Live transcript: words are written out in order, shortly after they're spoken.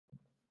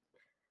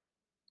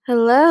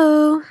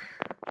Hello.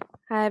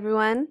 Hi,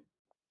 everyone.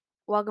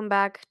 Welcome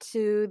back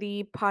to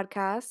the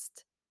podcast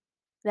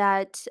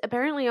that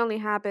apparently only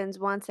happens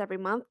once every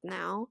month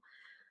now.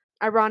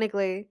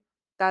 Ironically,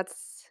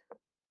 that's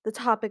the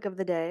topic of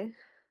the day.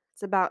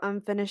 It's about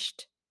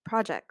unfinished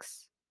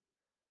projects.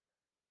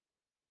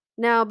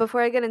 Now,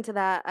 before I get into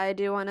that, I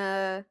do want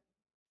to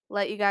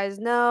let you guys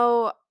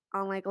know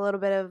on like a little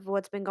bit of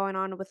what's been going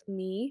on with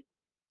me.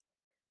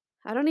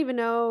 I don't even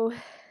know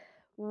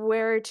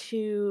where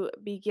to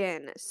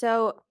begin.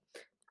 So,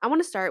 I want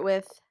to start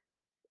with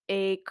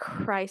a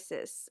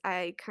crisis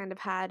I kind of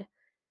had.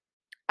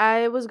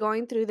 I was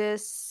going through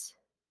this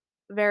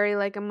very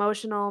like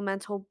emotional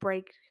mental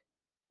breakdown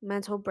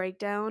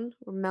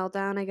or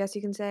meltdown, I guess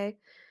you can say.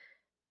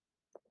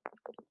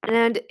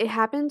 And it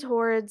happened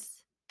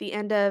towards the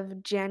end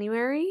of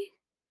January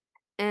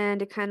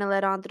and it kind of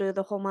led on through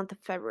the whole month of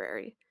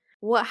February.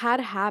 What had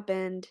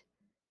happened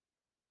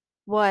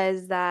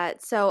was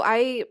that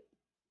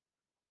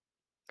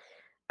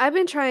I've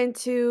been trying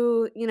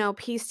to,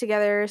 piece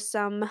together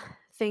some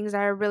things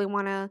I really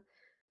want to,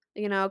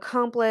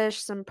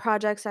 accomplish, some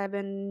projects I've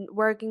been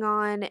working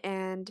on,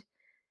 and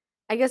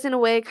I guess in a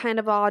way kind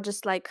of all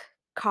just like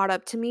caught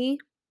up to me.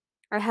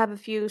 I have a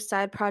few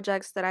side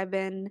projects that I've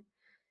been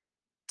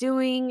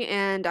doing,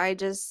 and I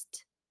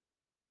just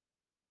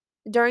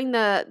during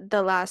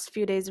the last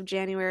few days of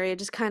January, it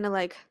just kind of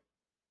like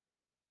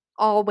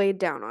all weighed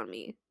down on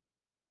me.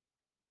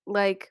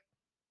 Like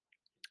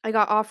I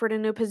got offered a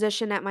new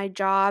position at my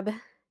job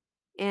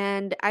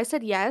and I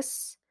said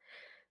yes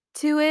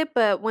to it,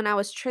 but when I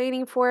was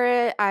training for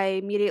it, I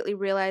immediately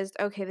realized,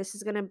 okay, this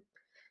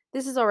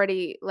is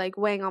already like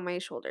weighing on my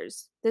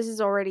shoulders. This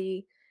is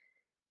already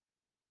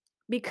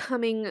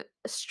becoming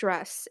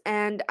stress,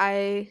 and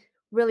I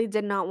really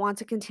did not want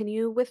to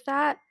continue with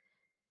that.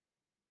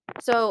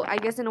 So, I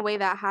guess in a way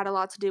that had a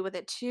lot to do with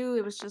it too.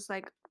 It was just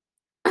like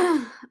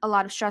a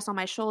lot of stress on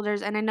my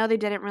shoulders, and I know they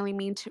didn't really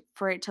mean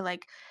for it to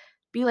like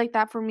be like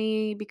that for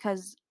me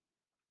because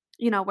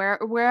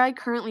where I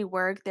currently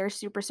work, they're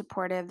super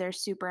supportive, they're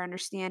super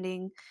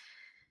understanding.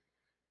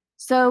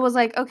 So it was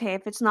like, okay,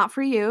 if it's not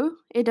for you,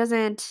 it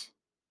doesn't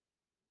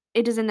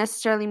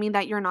necessarily mean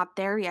that you're not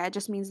there yet. It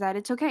just means that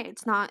it's okay.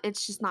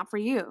 It's just not for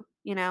you.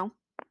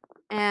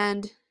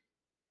 And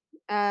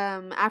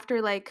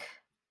after like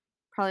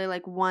probably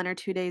like 1 or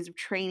 2 days of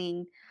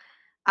training,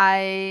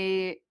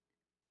 I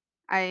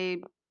I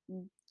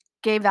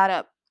gave that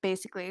up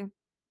basically.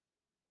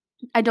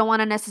 I don't want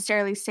to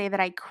necessarily say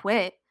that I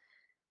quit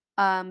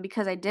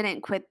because I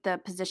didn't quit the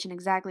position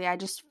exactly. I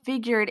just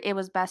figured it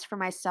was best for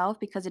myself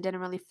because it didn't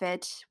really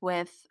fit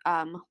with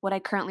what I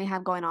currently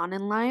have going on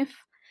in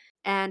life.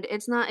 And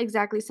it's not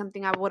exactly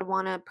something I would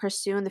want to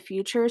pursue in the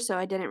future. So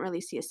I didn't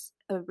really see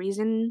a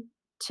reason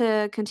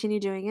to continue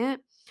doing it.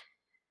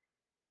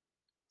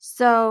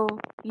 So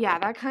yeah,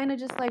 that kind of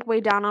just like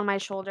weighed down on my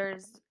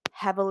shoulders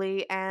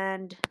heavily.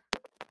 And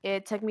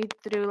it took me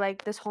through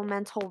like this whole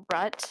mental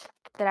rut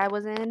that I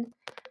was in.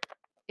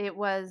 It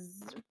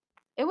was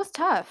it was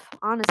tough,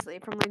 honestly,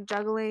 from like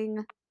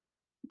juggling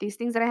these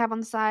things that I have on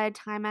the side,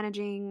 time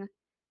managing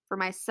for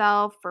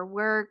myself, for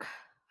work,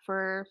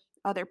 for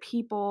other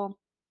people.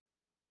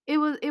 It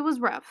was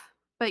rough.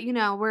 But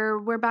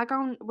we're back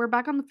on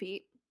the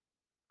feet.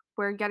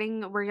 We're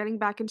getting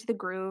back into the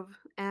groove,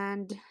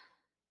 and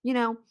you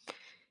know,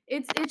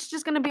 it's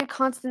just going to be a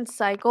constant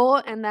cycle,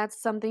 and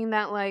that's something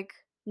that like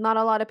not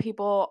a lot of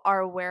people are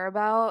aware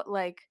about.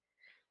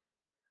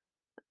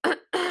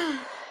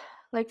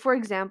 Like for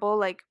example,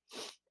 like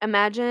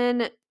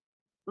imagine,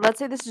 let's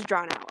say this is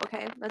drawn out,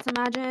 okay? Let's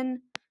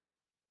imagine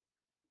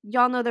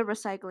y'all know the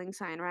recycling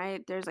sign,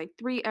 right? There's like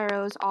three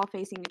arrows all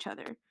facing each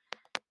other.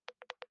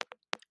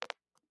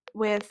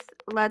 With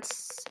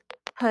let's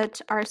put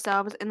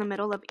ourselves in the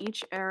middle of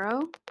each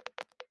arrow,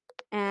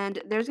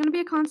 and there's going to be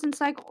a constant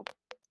cycle,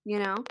 you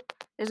know?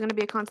 There's going to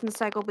be a constant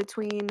cycle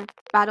between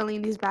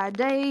battling these bad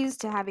days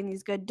to having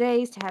these good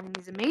days to having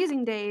these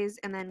amazing days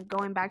and then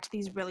going back to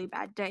these really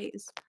bad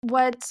days.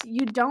 What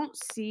you don't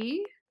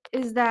see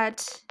is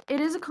that it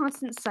is a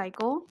constant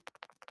cycle,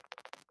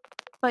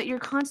 but you're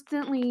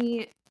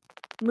constantly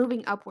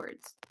moving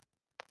upwards.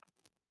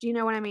 Do you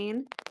know what I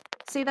mean?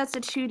 Say that's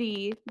a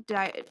 2D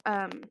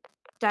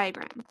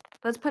diagram.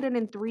 Let's put it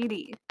in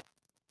 3D.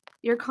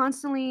 You're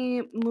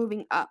constantly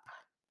moving up,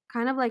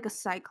 kind of like a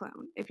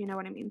cyclone, if you know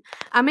what I mean.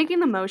 I'm making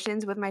the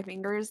motions with my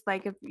fingers,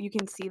 like if you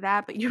can see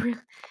that, but you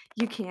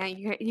can't.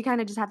 You kind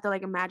of just have to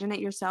like imagine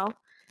it yourself.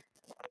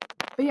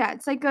 But yeah,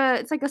 it's like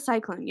a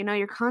cyclone.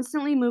 You're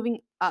constantly moving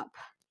up.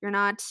 You're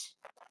not.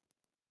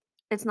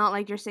 It's not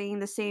like you're saying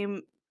the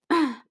same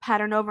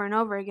pattern over and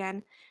over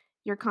again.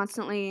 You're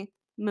constantly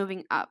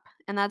moving up,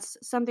 and that's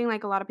something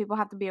like a lot of people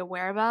have to be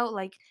aware about.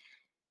 Like,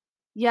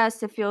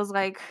 yes, it feels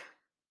like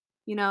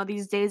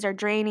these days are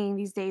draining.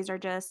 These days are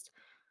just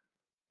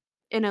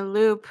in a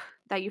loop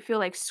that you feel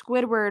like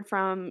Squidward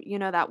from,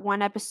 that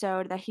one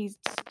episode that he's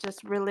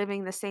just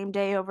reliving the same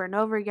day over and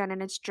over again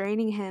and it's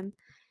draining him.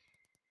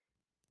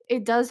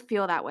 It does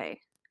feel that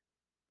way.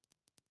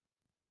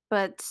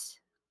 But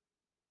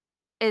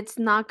it's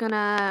not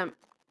gonna,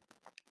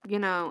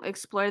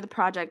 explore the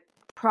project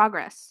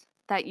progress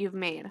that you've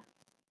made.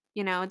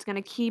 It's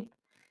gonna keep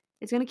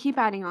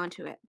adding on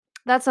to it.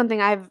 That's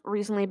something I've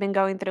recently been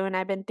going through and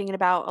I've been thinking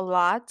about a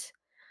lot.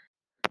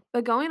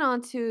 But going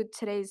on to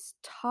today's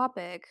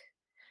topic,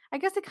 I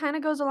guess it kind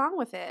of goes along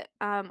with it,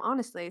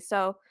 honestly.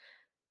 So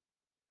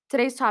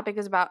today's topic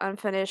is about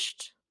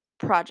unfinished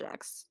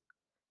projects.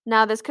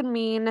 Now, and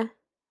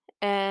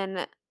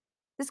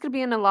this could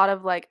be in a lot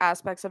of like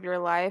aspects of your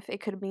life.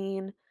 It could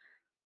mean,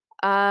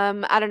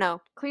 I don't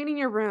know, cleaning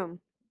your room.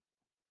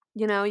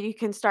 You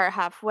can start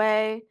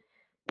halfway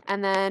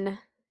and then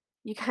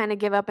you kind of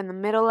give up in the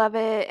middle of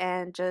it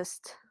and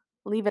just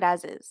leave it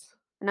as is,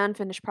 an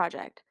unfinished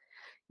project.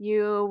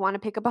 You want to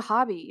pick up a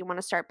hobby, you want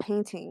to start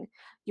painting.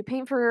 You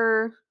paint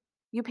for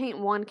you paint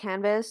one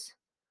canvas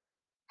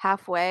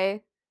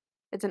halfway,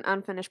 it's an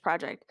unfinished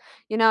project.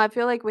 I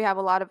feel like we have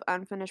a lot of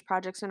unfinished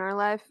projects in our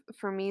life.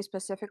 For me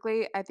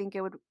specifically, I think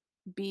it would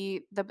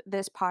be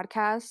this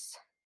podcast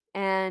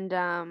and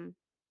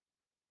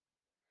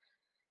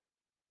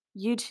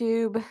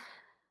YouTube.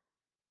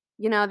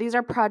 These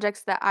are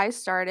projects that I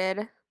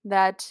started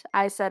that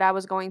I said I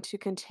was going to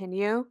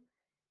continue,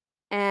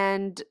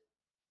 and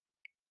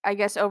I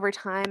guess over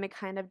time it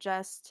kind of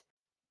just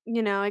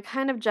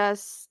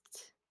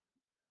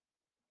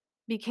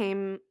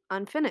became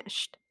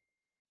unfinished.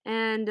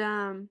 And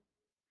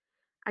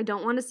I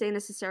don't want to say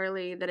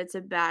necessarily that it's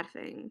a bad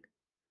thing,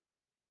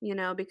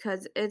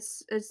 because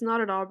it's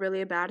not at all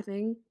really a bad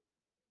thing.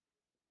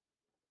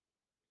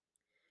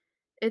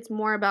 It's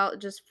more about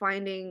just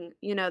finding,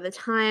 the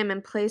time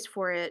and place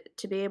for it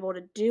to be able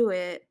to do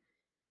it.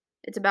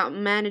 It's about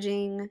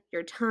managing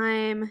your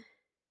time.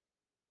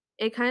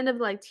 It kind of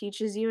like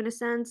teaches you in a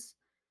sense,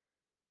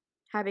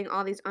 having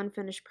all these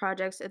unfinished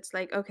projects. It's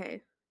like,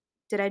 okay,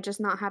 did I just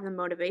not have the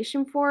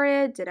motivation for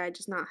it? Did I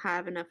just not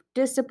have enough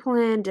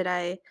discipline? Did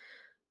I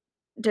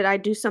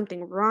do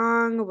something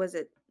wrong? Was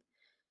it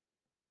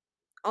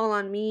all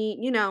on me?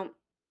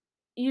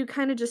 You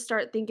kind of just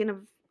start thinking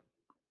of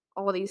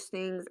all these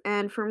things.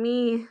 And for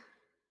me,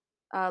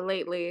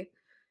 lately,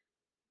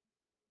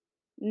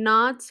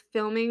 not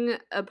filming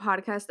a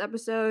podcast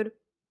episode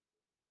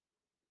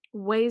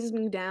weighs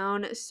me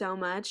down so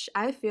much.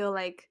 I feel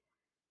like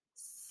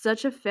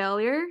such a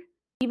failure,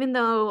 even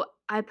though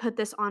I put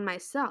this on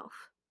myself.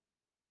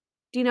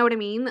 Do you know what I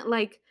mean?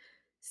 Like,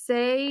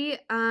 say,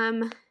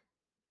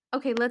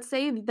 okay, let's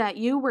say that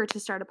you were to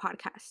start a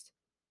podcast.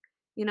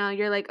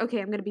 You're like,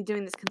 okay, I'm gonna be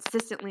doing this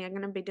consistently. I'm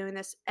gonna be doing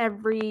this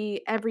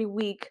every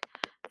week,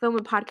 film a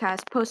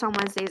podcast, post on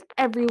Wednesdays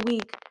every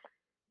week.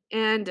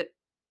 And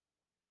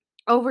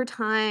over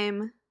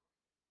time,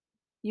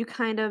 you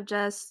kind of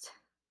just,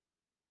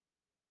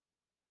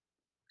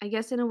 I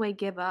guess in a way,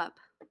 give up.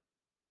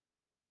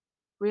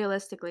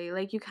 Realistically,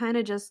 like you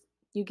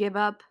give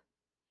up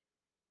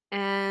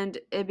and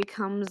it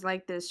becomes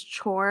like this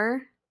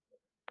chore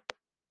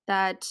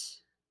that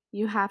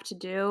you have to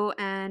do,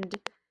 and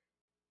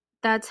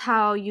that's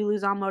how you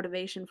lose all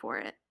motivation for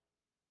it.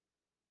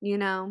 You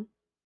know,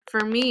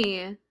 for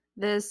me,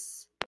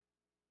 this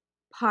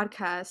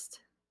podcast,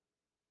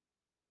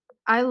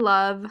 I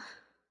love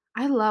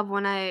I love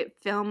when I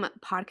film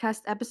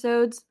podcast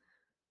episodes,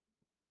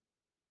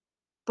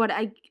 but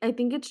I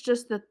think it's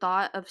just the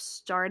thought of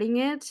starting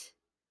it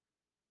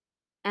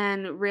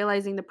and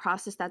realizing the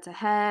process that's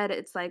ahead.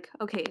 It's like,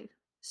 okay,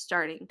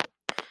 starting.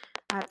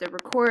 I have to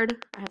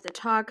record, I have to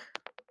talk,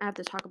 I have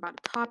to talk about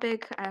a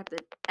topic, I have to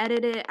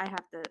edit it, I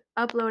have to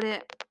upload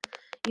it.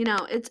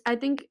 I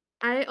think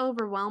I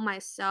overwhelm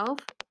myself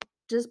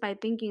just by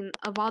thinking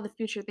of all the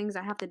future things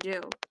I have to do.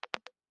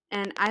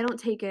 And I don't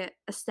take it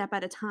a step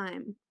at a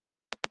time.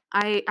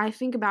 I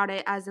think about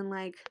it as in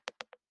like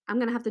I'm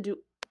going to have to do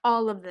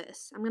all of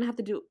this. I'm going to have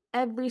to do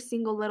every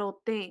single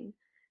little thing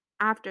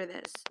after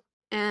this.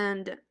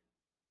 And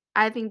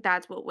I think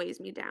that's what weighs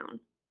me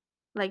down.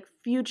 Like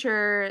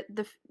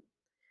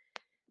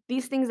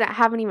these things that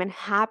haven't even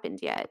happened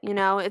yet,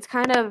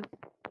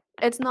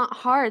 it's not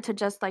hard to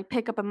just like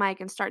pick up a mic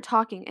and start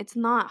talking. It's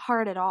not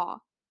hard at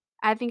all.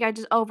 I think I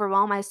just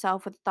overwhelm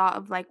myself with the thought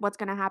of like what's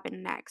going to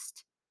happen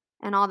next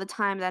and all the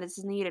time that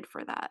is needed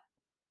for that.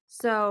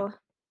 So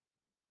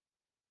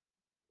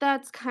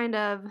that's kind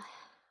of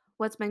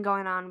what's been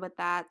going on with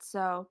that.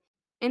 So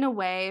in a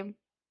way,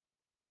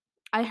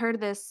 I heard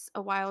this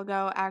a while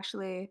ago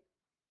actually,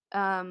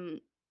 um,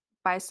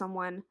 by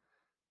someone.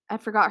 I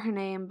forgot her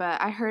name, but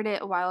I heard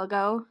it a while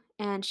ago,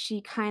 and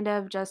she kind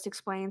of just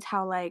explains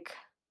how like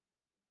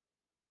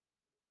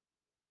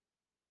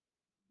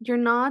you're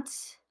not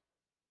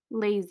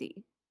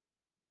lazy.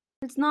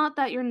 It's not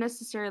that you're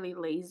necessarily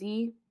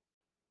lazy.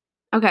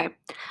 Okay.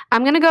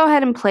 I'm going to go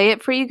ahead and play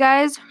it for you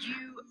guys.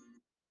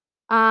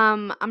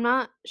 I'm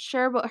not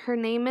sure what her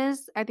name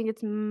is. I think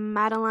it's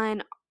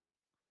Madeline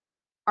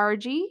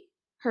RG.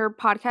 Her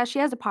podcast. She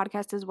has a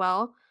podcast as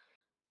well.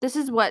 This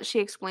is what she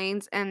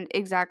explains and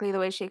exactly the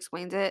way she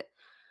explains it.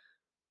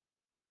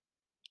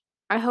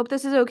 I hope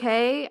this is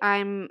okay.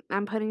 I'm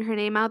putting her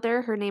name out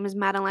there. Her name is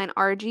Madeline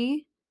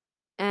RG,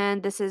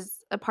 and this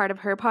is a part of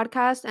her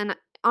podcast, and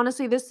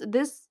honestly, this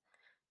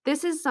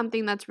is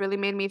something that's really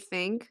made me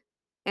think,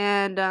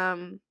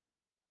 and,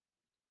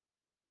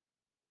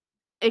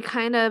 it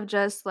kind of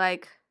just,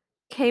 like,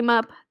 came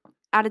up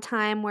at a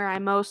time where I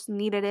most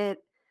needed it,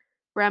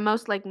 where I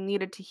most, like,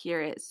 needed to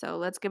hear it, so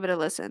let's give it a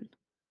listen.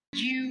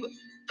 You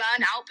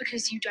burn out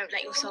because you don't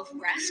let yourself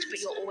rest, but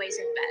you're always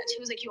in bed. He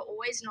was like, you're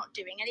always not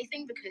doing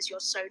anything because you're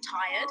so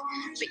tired,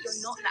 but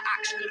you're not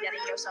actually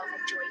letting yourself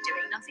enjoy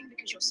doing nothing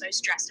because you're so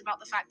stressed about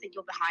the fact that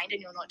you're behind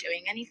and you're not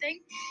doing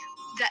anything.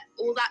 That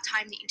all that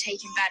time that you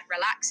take in bed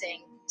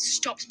relaxing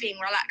stops being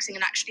relaxing,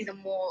 and actually the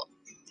more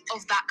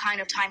of that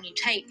kind of time you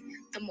take,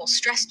 the more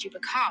stressed you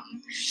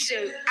become.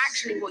 So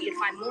actually what you'd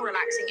find more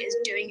relaxing is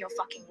doing your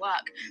fucking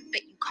work,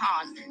 but you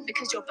can't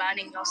because you're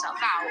burning yourself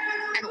out,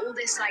 and all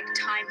this like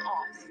time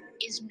off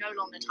is no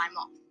longer time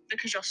off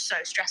because you're so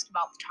stressed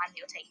about the time that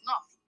you're taking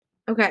off.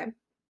 Okay.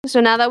 So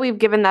now that we've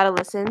given that a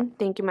listen,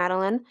 thank you,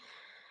 Madeline.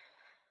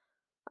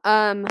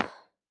 Um,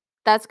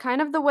 that's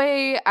kind of the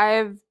way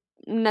I've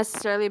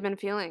necessarily been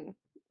feeling.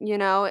 You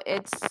know,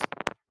 it's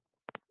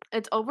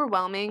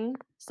overwhelming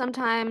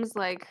sometimes,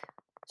 like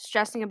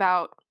stressing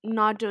about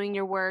not doing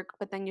your work,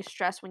 but then you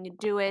stress when you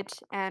do it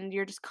and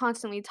you're just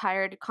constantly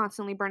tired,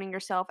 constantly burning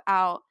yourself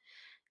out.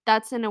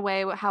 That's in a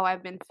way how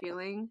I've been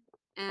feeling.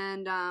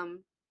 And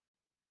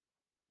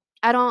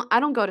I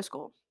don't go to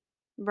school,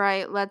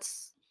 right?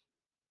 Let's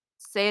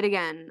say it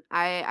again.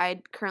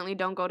 I currently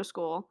don't go to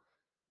school,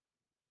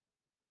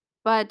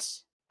 but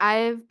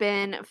I've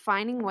been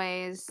finding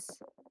ways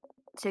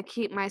to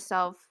keep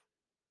myself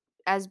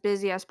as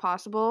busy as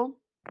possible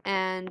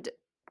and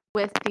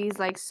with these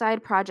like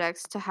side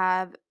projects to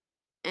have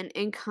an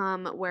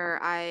income where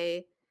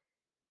I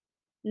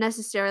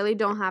necessarily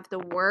don't have to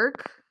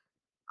work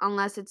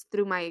unless it's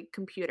through my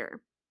computer.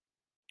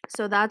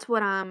 So that's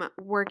what I'm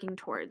working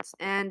towards.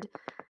 And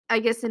I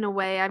guess in a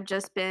way I've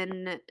just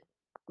been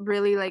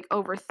really like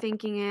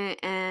overthinking it,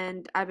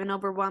 and I've been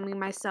overwhelming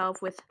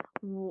myself with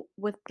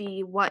with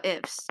the what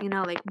ifs, you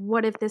know, like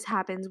what if this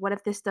happens? What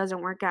if this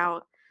doesn't work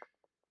out?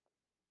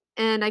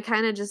 And I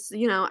kind of just,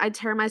 I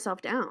tear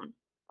myself down.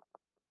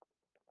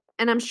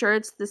 And I'm sure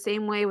it's the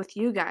same way with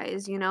you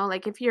guys,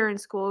 like if you're in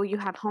school, you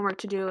have homework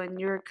to do and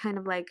you're kind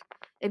of like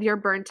if you're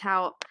burnt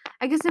out.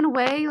 I guess in a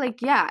way,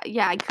 like yeah,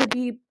 I could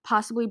be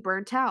possibly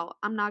burnt out.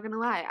 I'm not going to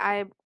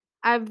lie.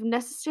 I've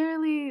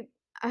necessarily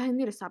I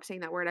need to stop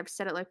saying that word. I've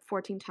said it like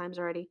 14 times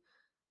already.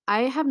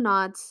 I have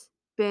not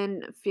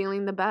been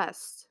feeling the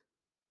best,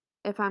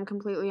 if I'm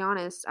completely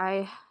honest.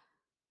 I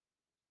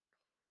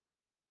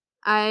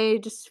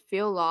just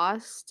feel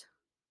lost.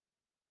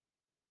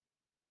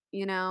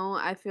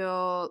 I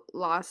feel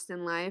lost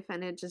in life,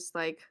 and it just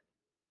like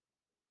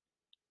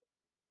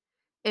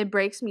it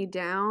breaks me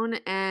down,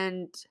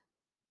 and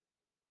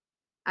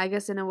I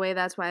guess in a way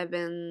that's why I've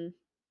been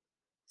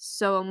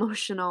so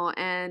emotional.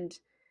 And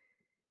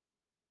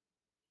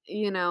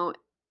you know,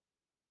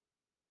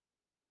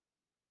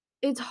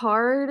 it's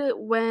hard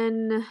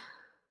when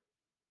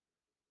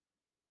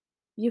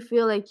you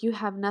feel like you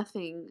have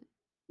nothing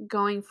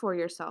going for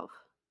yourself.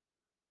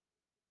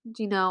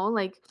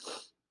 Like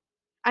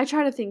I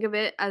try to think of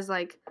it as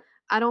like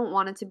I don't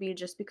want it to be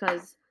just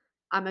because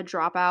I'm a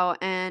dropout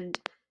and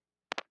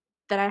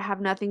that I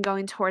have nothing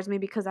going towards me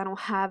because I don't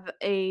have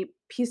a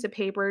piece of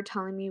paper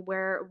telling me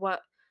where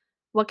what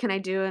can I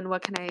do and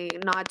what can I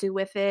not do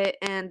with it.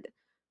 And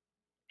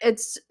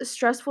it's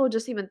stressful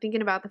just even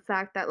thinking about the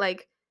fact that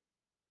like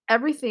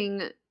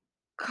everything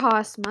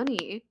costs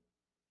money,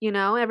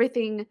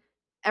 everything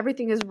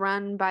is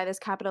run by this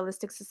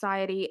capitalistic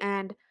society,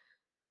 and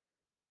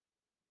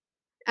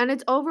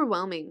it's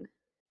overwhelming.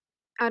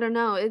 I don't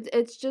know.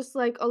 It's just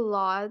like a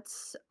lot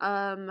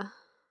to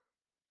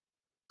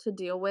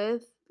deal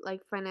with,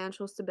 like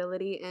financial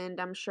stability, and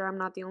I'm sure I'm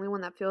not the only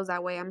one that feels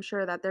that way. I'm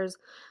sure that there's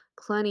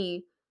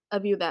plenty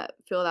of you that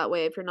feel that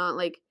way. If you're not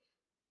like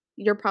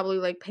you're probably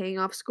like paying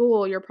off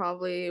school, you're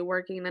probably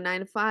working a 9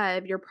 to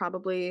 5, you're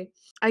probably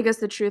I guess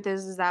the truth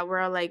is that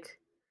we're like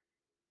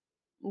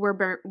we're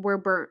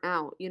burnt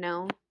out,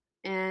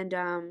 And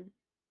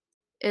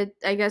it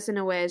I guess in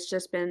a way it's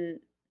just been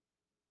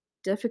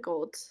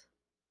difficult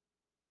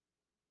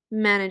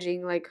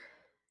managing like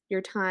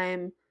your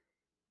time,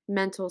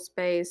 mental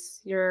space,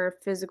 your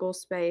physical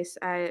space.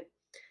 I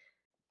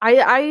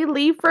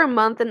leave for a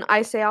month and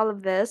I say all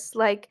of this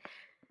like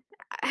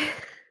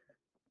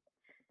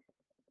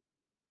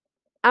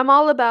I'm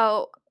all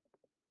about,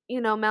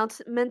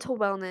 mental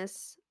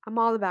wellness. I'm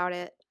all about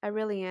it. I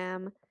really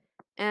am.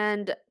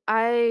 And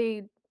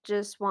I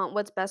just want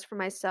what's best for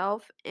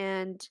myself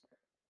and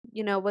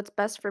what's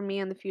best for me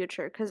in the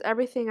future, cuz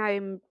everything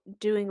I'm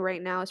doing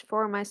right now is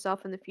for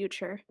myself in the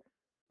future.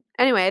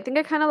 Anyway, I think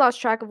I kind of lost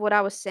track of what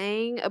I was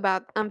saying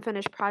about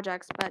unfinished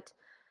projects, but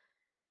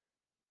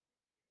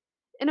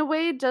in a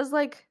way it does,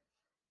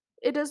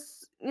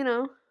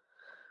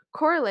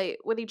 correlate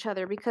with each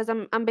other because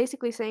I'm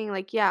basically saying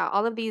like yeah,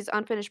 all of these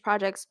unfinished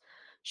projects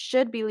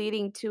should be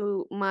leading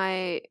to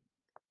my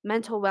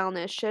mental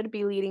wellness, should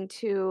be leading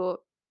to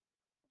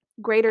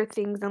greater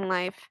things in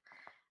life.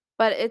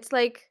 But it's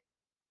like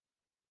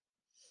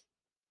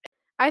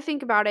I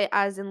think about it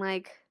as in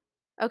like,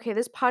 okay,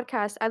 this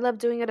podcast, I love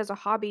doing it as a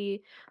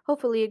hobby.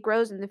 Hopefully it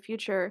grows in the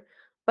future,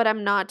 but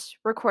I'm not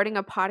recording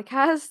a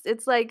podcast.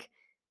 It's like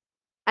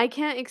I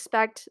can't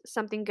expect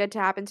something good to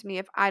happen to me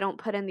if I don't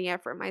put in the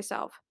effort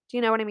myself. Do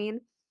you know what I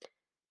mean?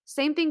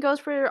 Same thing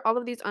goes for all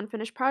of these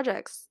unfinished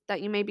projects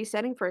that you may be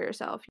setting for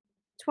yourself.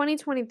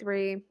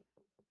 2023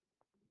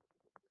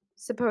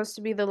 supposed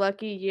to be the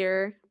lucky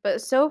year,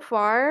 but so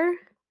far,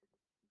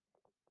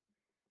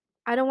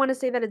 I don't want to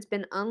say that it's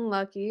been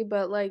unlucky,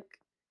 but like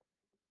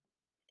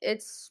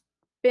it's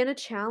been a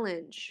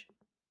challenge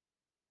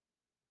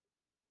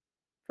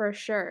for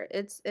sure.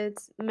 It's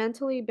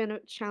mentally been a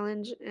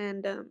challenge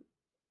and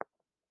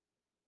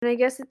I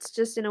guess it's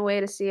just in a way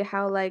to see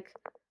how like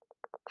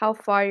how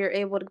far you're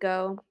able to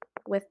go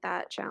with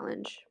that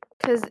challenge.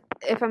 Cuz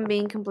if I'm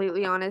being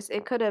completely honest,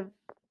 it could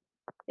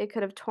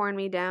have torn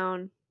me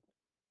down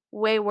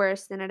way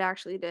worse than it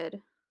actually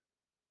did.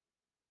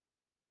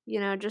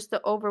 Just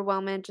the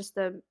overwhelmment, just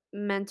the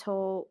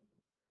mental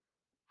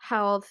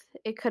health,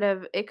 it could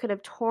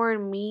have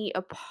torn me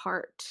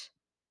apart.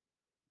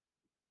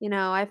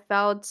 I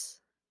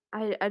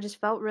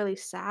just felt really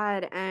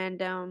sad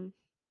and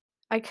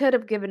I could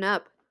have given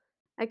up.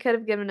 I could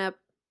have given up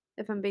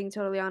if I'm being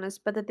totally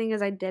honest, but the thing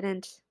is I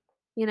didn't,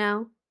 you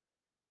know?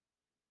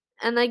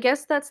 And I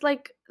guess that's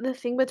like the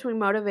thing between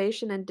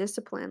motivation and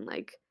discipline.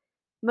 Like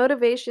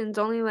motivation's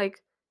only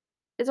like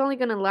it's only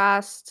going to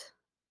last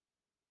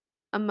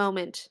a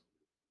moment,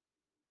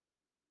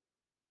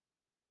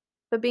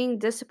 but being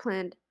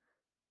disciplined,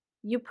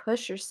 you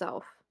push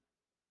yourself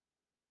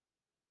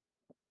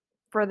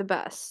for the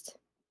best.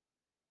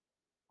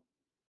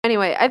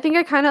 Anyway, I think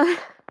I kind of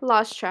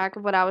lost track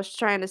of what I was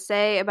trying to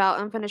say about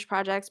unfinished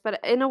projects,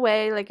 but in a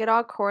way, like it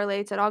all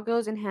correlates, it all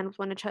goes in hand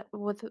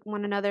with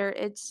one another.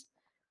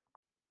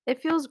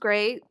 It feels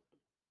great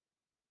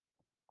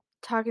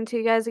talking to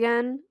you guys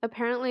again.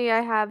 Apparently,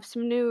 I have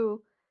some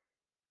new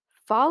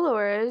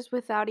followers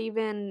without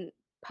even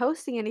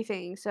posting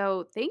anything.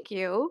 So, thank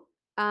you.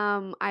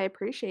 I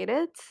appreciate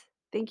it.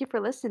 Thank you for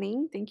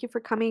listening. Thank you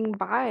for coming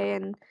by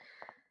and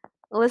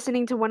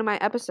listening to one of my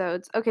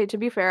episodes. Okay, to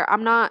be fair,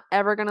 I'm not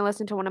ever going to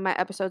listen to one of my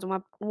episodes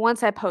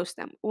once I post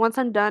them. Once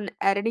I'm done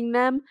editing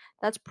them,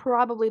 that's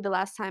probably the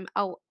last time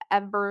I'll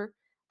ever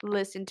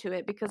listen to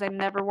it because I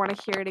never want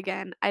to hear it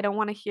again. I don't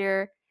want to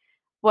hear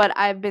what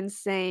I've been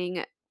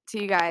saying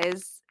to you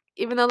guys.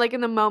 Even though like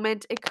in the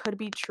moment it could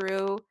be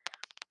true,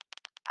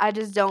 I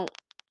just don't.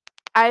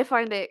 I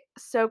find it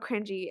so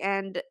cringy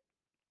and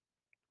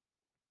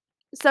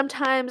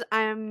sometimes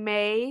I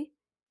may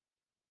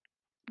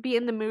be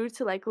in the mood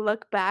to like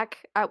look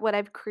back at what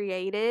I've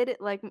created.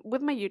 Like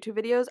with my YouTube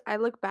videos, I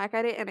look back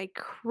at it and I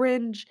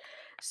cringe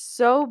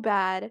so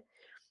bad.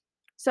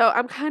 So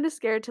I'm kind of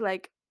scared to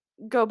like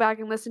go back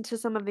and listen to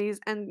some of these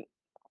and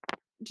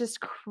just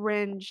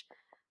cringe.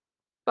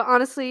 But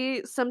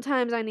honestly,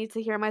 sometimes I need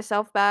to hear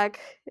myself back.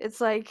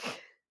 It's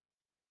like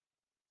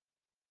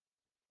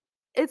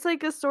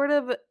a sort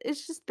of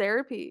it's just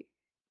therapy.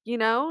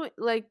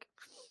 Like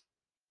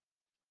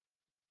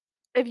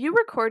if you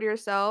record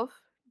yourself,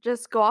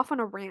 just go off on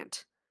a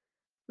rant.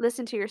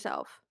 Listen to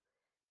yourself.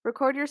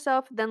 Record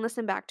yourself, then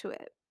listen back to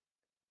it.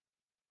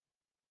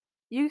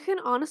 You can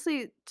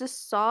honestly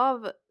just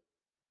solve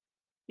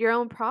your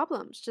own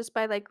problems just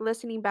by like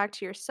listening back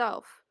to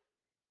yourself.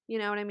 You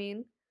know what I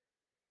mean?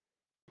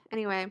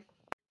 Anyway,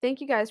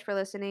 thank you guys for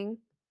listening.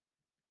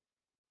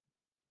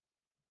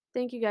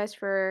 Thank you guys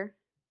for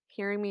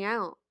hearing me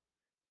out.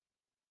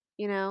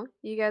 You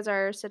guys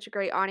are such a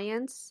great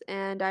audience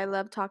and I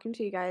love talking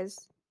to you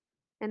guys.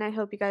 And I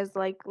hope you guys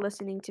like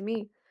listening to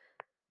me.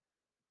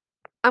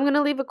 I'm going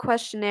to leave a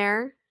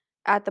questionnaire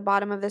at the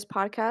bottom of this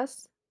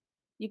podcast.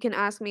 You can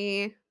ask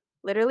me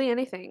literally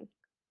anything.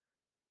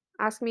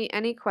 Ask me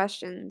any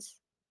questions.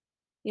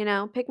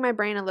 Pick my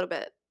brain a little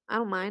bit. I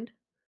don't mind.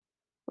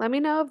 Let me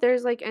know if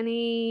there's like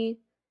any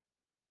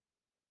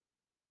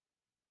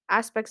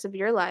aspects of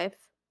your life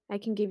I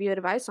can give you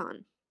advice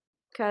on.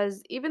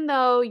 Because even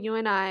though you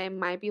and I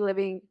might be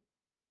living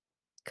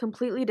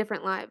completely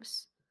different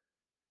lives,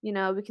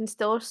 we can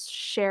still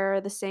share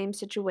the same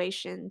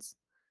situations.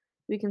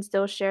 We can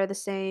still share the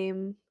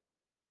same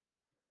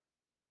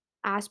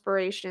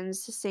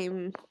aspirations, the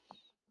same,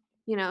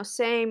 you know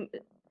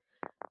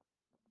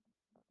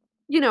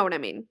what I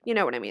mean. You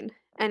know what I mean.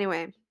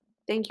 Anyway,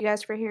 thank you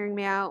guys for hearing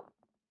me out.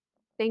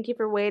 Thank you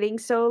for waiting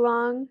so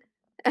long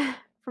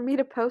for me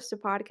to post a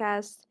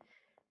podcast.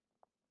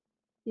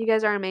 You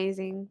guys are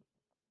amazing.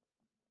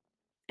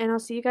 And I'll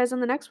see you guys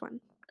on the next one.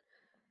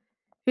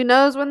 Who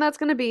knows when that's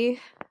going to be,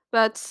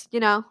 but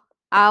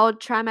I'll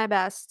try my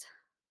best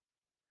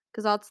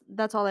cuz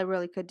that's all I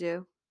really could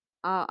do.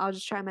 I'll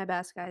just try my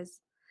best,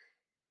 guys.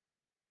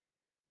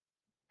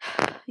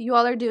 You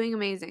all are doing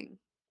amazing.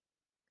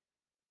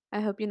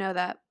 I hope you know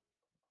that.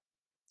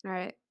 All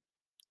right.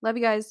 Love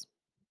you guys.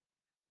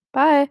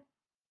 Bye.